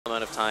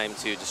amount of time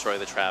to destroy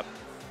the trap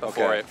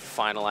before it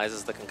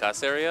finalizes the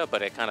concuss area,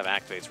 but it kind of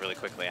activates really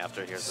quickly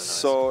after it hears the noise.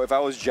 So if I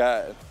was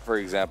Jet, for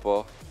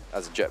example,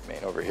 as a Jet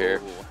main over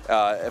here,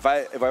 if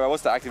I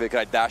was to activate, could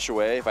I dash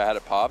away if I had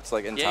it popped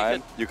like in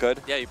time? You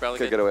could. Yeah, you probably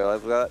could get away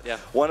like that. Yeah.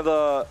 One of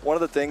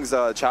the things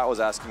chat was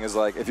asking is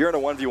like, if you're in a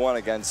 1v1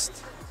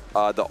 against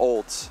the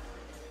ult,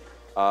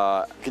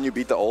 can you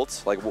beat the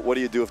ult? Like, what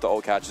do you do if the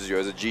ult catches you?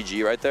 Is it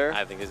GG right there?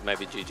 I think it might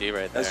be GG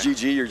right there. That's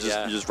GG. You're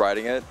just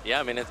riding it. Yeah,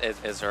 I mean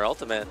it's her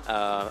ultimate.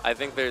 I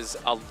think there's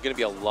going to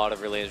be a lot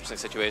of really interesting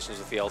situations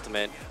with the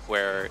ultimate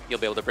where you'll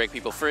be able to break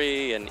people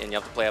free and you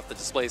have to play off the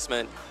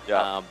displacement.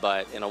 Yeah.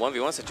 But in a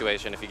 1v1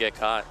 situation, if you get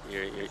caught,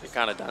 you're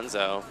kind of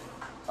donezo.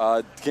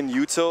 Can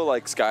util,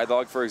 like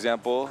Skydog, for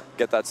example,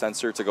 get that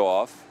sensor to go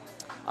off?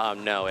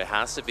 No, it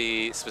has to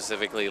be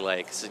specifically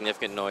like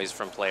significant noise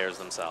from players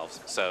themselves.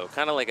 So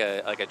kind of like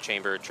a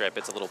chamber trip.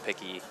 It's a little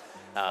picky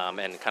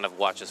and kind of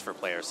watches for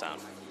player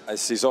sound. I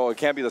see. So it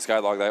can't be the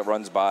Skylog that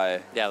runs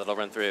by. Yeah, that'll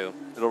run through.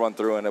 It'll run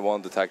through and it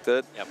won't detect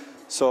it. Yep.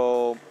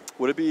 So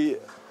would it be?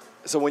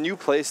 So when you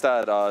place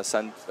that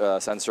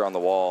sensor on the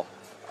wall,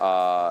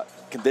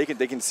 they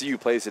can see you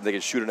place it. They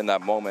can shoot it in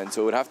that moment.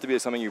 So it would have to be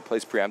something you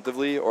place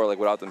preemptively or like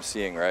without them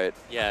seeing, right?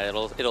 Yeah,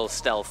 it'll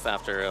stealth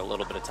after a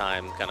little bit of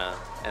time, kind of,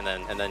 and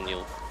then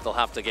they'll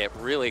have to get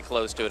really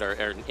close to it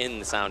or in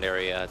the sound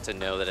area to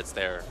know that it's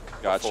there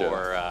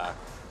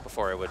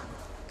before it would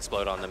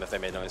explode on them if they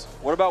made noise.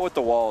 What about with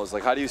the walls?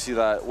 Like, how do you see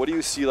that? What do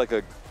you see like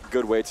a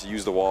good way to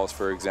use the walls,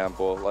 for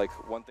example? Like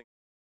one thing.